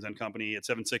Watkins and company, at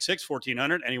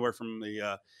 766-1400, anywhere from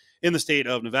the in the state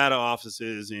of Nevada,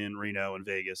 offices in Reno and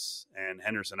Vegas and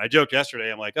Henderson. I joked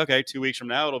yesterday, I'm like, okay, 2 weeks from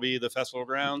now, it'll be the festival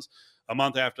grounds. A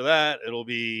month after that, it'll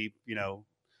be, the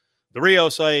Rio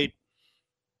site.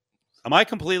 Am I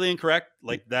completely incorrect?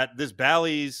 Like, that this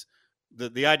Bally's,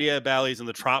 the idea of Bally's and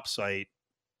the Trop site,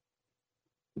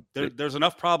 there's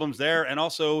enough problems there, and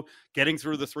also getting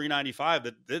through the 395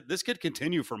 that this could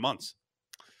continue for months.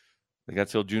 They got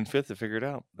till June 5th to figure it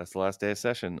out. That's the last day of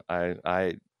session.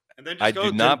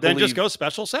 Just go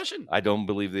special session. I don't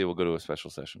believe they will go to a special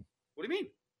session. What do you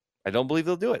mean? I don't believe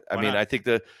they'll do it. Why not? I think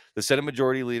the Senate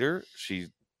Majority Leader, she's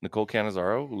Nicole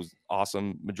Cannizzaro, who's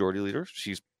awesome Majority Leader.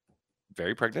 She's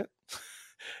very pregnant.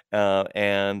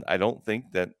 And I don't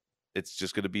think that it's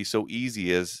just going to be so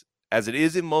easy as it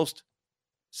is in most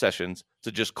sessions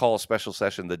to just call a special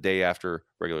session the day after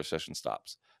regular session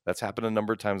stops. That's happened a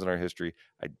number of times in our history.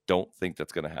 I don't think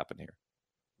that's going to happen here.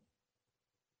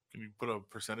 Can you put a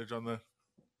percentage on there's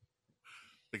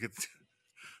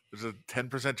a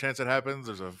 10% chance it happens.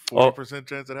 There's a 40%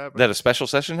 chance it happens. That a special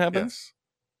session happens?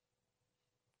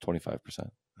 Yes. 25%.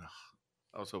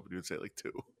 I was hoping you would say like 2.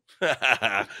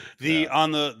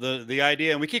 On the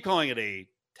idea, and we keep calling it a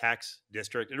tax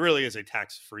district. It really is a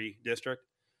tax-free district.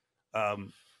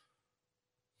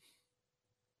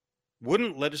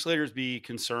 Wouldn't legislators be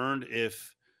concerned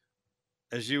if,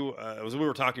 as we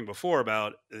were talking before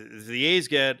about, the A's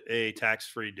get a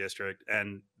tax-free district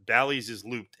and Bally's is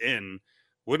looped in,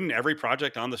 wouldn't every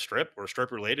project on the Strip or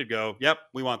Strip related go, yep,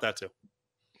 we want that too?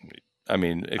 I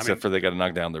mean, except for they got to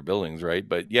knock down their buildings, right?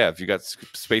 But yeah, if you got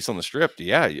space on the Strip,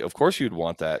 yeah, of course you'd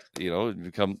want that.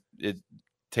 It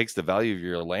takes the value of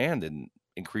your land and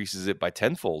increases it by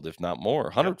tenfold, if not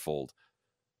more, 100-fold.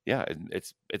 Yeah,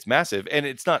 it's massive, and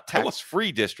it's not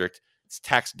tax-free district; it's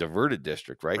tax-diverted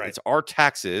district, right? It's our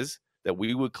taxes that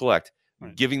we would collect,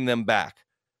 giving them back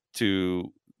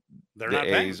to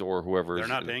the A's or whoever. They're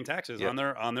not paying taxes on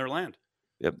their land,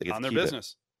 on their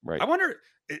business. Right. I wonder,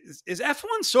 is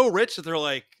F1 so rich that they're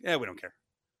like, yeah, we don't care.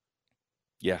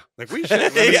 Yeah, like we should.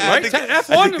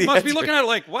 F1 must be looking at it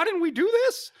like, why didn't we do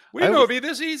this? We didn't know it'd be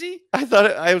this easy.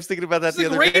 I was thinking about that the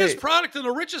other day. The greatest product in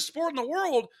the richest sport in the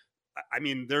world. I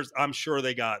mean, I'm sure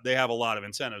they have a lot of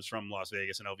incentives from Las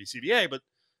Vegas and LVCVA, but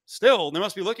still, they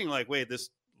must be looking like, wait, this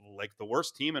like the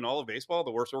worst team in all of baseball,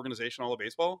 the worst organization in all of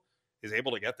baseball is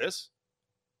able to get this.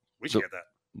 We should get that.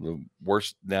 The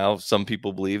worst now. Some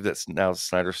people believe that now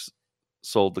Snyder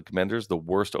sold the Commanders, the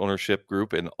worst ownership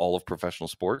group in all of professional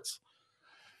sports.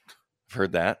 I've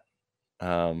heard that.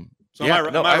 Am I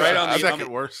right on the second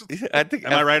worst? I think.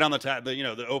 Am I right on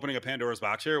the opening of Pandora's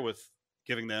box here with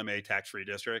giving them a tax-free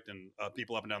district, and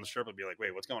people up and down the strip would be like,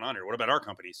 wait, what's going on here? What about our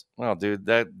companies? Well, dude,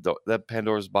 that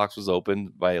Pandora's box was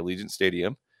opened by Allegiant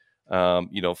Stadium.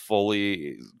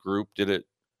 Foley Group did it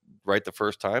right the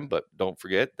first time, but don't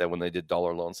forget that when they did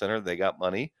Dollar Loan Center, they got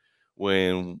money.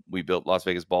 When we built Las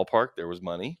Vegas Ballpark, there was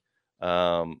money.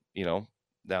 Now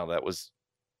that was,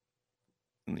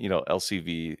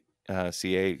 LCV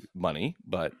CA money,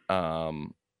 but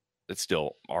it's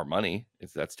still our money.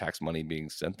 That's tax money being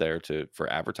sent there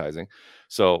for advertising.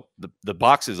 So the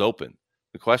box is open.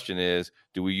 The question is,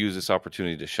 do we use this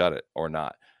opportunity to shut it or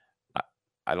not?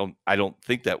 I don't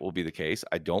think that will be the case.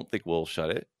 I don't think we'll shut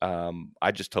it.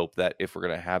 I just hope that if we're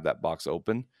going to have that box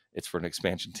open, it's for an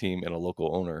expansion team and a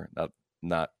local owner,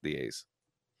 not the A's.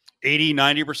 80,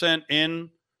 90% in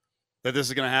that this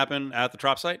is going to happen at the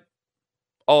Trop site?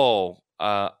 Oh,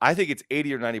 I think it's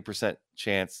 80 or 90%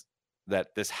 chance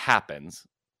that this happens,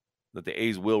 that the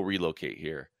A's will relocate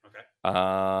here.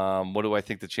 Okay. What do I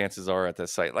think the chances are at that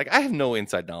site? Like, I have no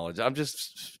inside knowledge. I'm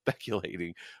just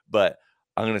speculating, but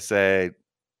I'm going to say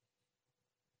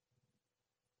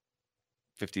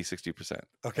 50, 60%.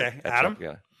 Okay. Adam?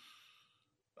 Yeah.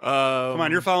 Come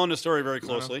on, you're following the story very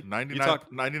closely.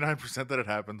 99% that it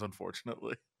happens,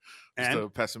 unfortunately. Just a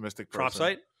pessimistic person. Trop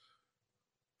site?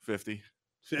 50.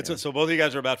 So both of you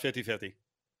guys are about 50-50.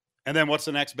 And then what's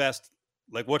the next best?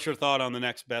 Like, what's your thought on the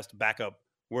next best backup?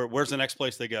 Where's the next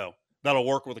place they go? That'll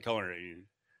work with the culinary union.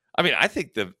 I mean, I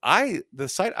think the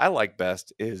site I like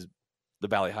best is the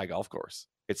Valley High Golf Course.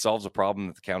 It solves a problem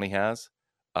that the county has.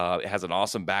 It has an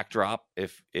awesome backdrop.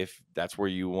 If that's where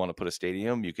you want to put a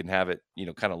stadium, you can have it,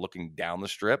 kind of looking down the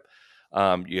strip.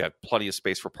 You have plenty of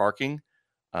space for parking.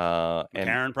 And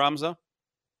Karen problems though?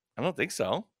 I don't think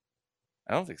so.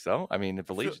 I mean, if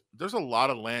there's a lot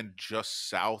of land just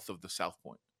south of the South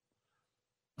Point.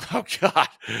 Oh God,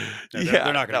 they're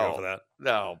not going to go for that.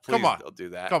 No, please come on, don't do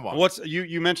that. Come on. What's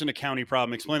you mentioned a county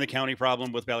problem? Explain the county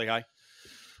problem with Valley High.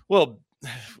 Well,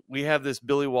 we have this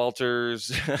Billy Walters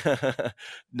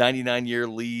 99-year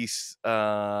lease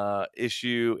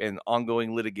issue and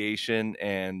ongoing litigation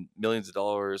and millions of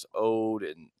dollars owed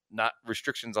and not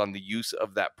restrictions on the use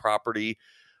of that property.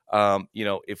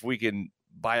 If we can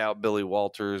buy out Billy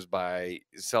Walters by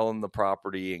selling the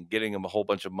property and getting him a whole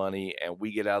bunch of money, and we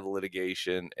get out of the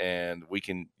litigation and we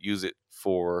can use it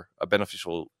for a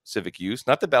beneficial civic use.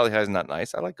 Not that Valley High is not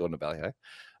nice. I like going to Valley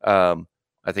High.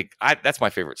 I think that's my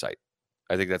favorite site.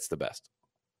 I think that's the best.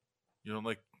 You don't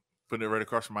like putting it right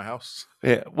across from my house?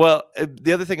 Yeah. Well,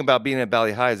 the other thing about being at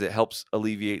Valley High is it helps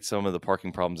alleviate some of the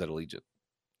parking problems at Allegiant.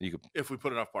 If we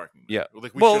put enough parking. Yeah.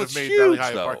 Like we should have made Valley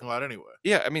High a parking lot anyway.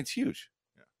 Yeah. I mean, it's huge.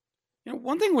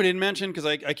 One thing we didn't mention, because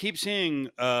I keep seeing,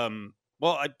 I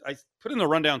put in the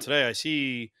rundown today, I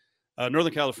see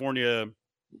Northern California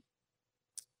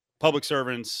public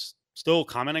servants still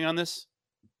commenting on this.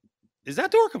 Is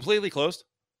that door completely closed?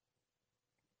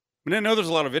 I mean, I know there's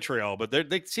a lot of vitriol, but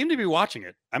they seem to be watching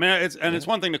it. I mean, it's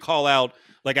one thing to call out,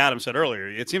 like Adam said earlier.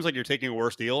 It seems like you're taking a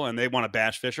worse deal, and they want to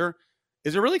bash Fisher.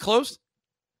 Is it really closed?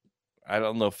 I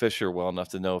don't know Fisher well enough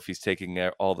to know if he's taking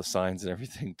all the signs and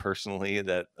everything personally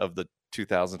that of the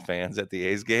 2,000 fans at the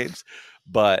A's games.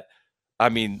 But I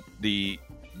mean, the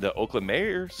Oakland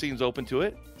mayor seems open to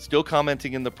it, still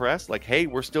commenting in the press like, hey,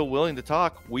 we're still willing to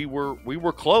talk. We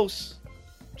were close.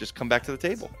 Just come back to the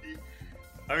table.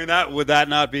 I mean, would that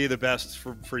not be the best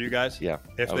for you guys? Yeah.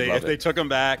 If they took him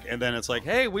back and then it's like,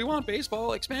 hey, we want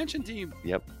baseball expansion team.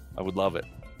 Yep. I would love it.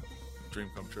 Dream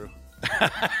come true.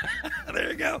 There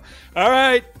you go. All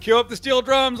right. Cue up the steel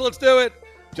drums. Let's do it.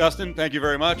 Justin, thank you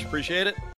very much. Appreciate it.